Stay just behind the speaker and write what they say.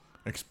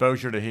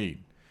Exposure to heat.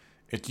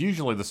 It's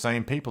usually the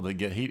same people that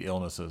get heat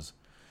illnesses.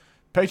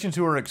 Patients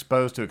who are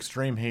exposed to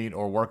extreme heat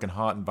or work in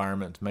hot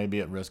environments may be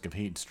at risk of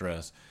heat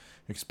stress.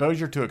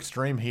 Exposure to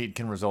extreme heat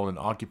can result in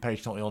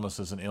occupational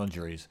illnesses and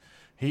injuries.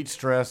 Heat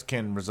stress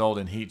can result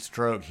in heat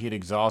stroke, heat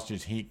exhaustion,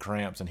 heat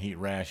cramps, and heat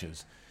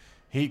rashes.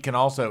 Heat can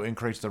also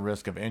increase the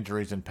risk of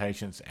injuries in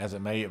patients as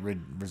it may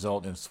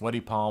result in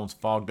sweaty palms,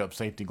 fogged up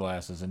safety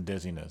glasses, and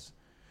dizziness.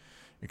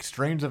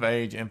 Extremes of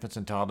age, infants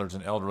and toddlers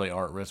and elderly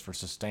are at risk for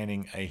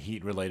sustaining a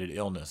heat related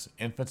illness.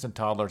 Infants and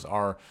toddlers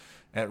are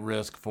at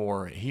risk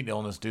for heat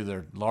illness due to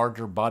their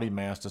larger body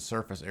mass to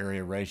surface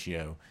area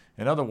ratio.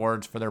 In other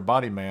words, for their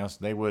body mass,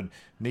 they would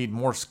need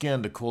more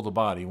skin to cool the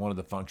body, one of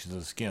the functions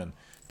of the skin.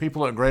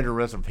 People at greater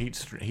risk of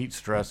heat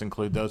stress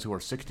include those who are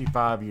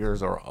 65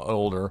 years or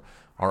older,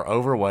 are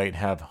overweight,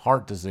 have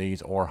heart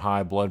disease or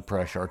high blood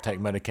pressure, or take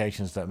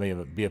medications that may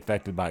be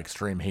affected by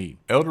extreme heat.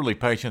 Elderly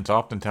patients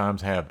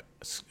oftentimes have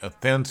a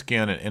thin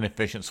skin and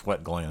inefficient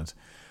sweat glands.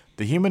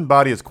 The human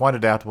body is quite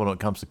adaptable when it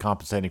comes to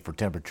compensating for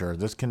temperature.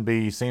 This can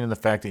be seen in the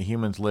fact that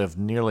humans live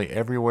nearly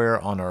everywhere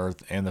on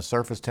Earth, and the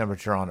surface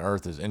temperature on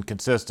Earth is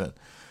inconsistent.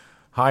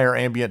 Higher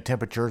ambient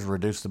temperatures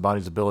reduce the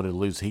body's ability to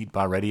lose heat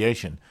by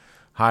radiation.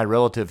 High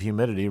relative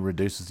humidity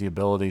reduces the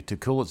ability to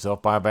cool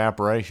itself by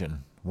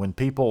evaporation. When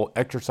people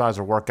exercise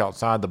or work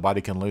outside, the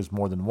body can lose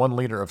more than 1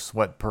 liter of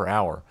sweat per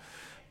hour.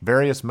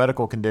 Various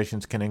medical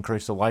conditions can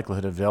increase the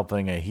likelihood of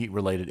developing a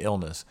heat-related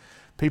illness.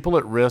 People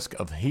at risk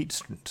of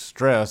heat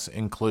stress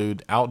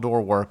include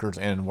outdoor workers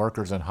and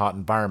workers in hot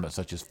environments,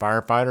 such as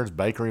firefighters,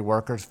 bakery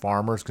workers,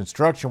 farmers,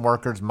 construction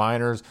workers,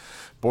 miners,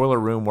 boiler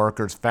room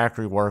workers,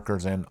 factory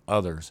workers, and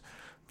others.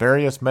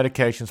 Various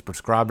medications,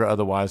 prescribed or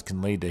otherwise,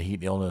 can lead to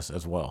heat illness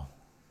as well.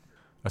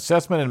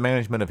 Assessment and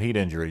management of heat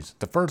injuries.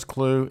 The first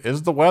clue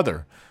is the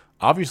weather.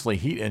 Obviously,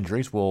 heat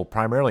injuries will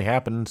primarily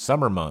happen in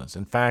summer months.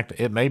 In fact,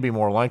 it may be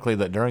more likely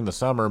that during the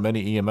summer,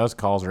 many EMS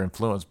calls are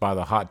influenced by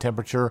the hot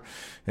temperature.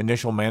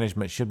 Initial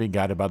management should be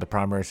guided by the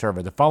primary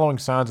survey. The following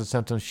signs and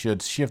symptoms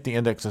should shift the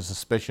index of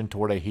suspicion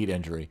toward a heat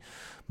injury: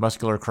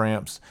 muscular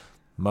cramps,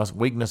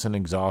 weakness and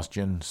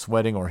exhaustion,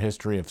 sweating or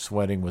history of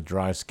sweating with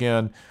dry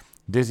skin,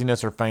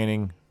 dizziness or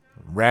fainting,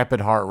 rapid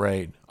heart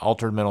rate,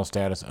 altered mental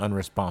status,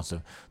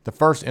 unresponsive. The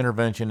first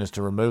intervention is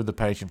to remove the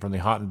patient from the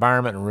hot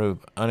environment and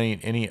remove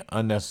any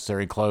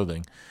unnecessary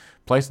clothing.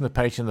 Placing the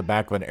patient in the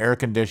back of an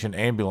air-conditioned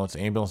ambulance.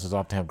 Ambulances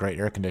often have great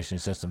air conditioning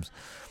systems.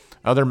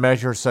 Other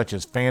measures such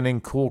as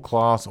fanning, cool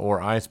cloths, or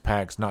ice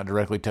packs not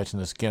directly touching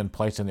the skin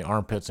placed in the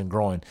armpits and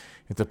groin.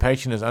 If the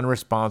patient is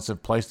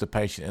unresponsive, place the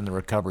patient in the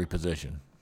recovery position.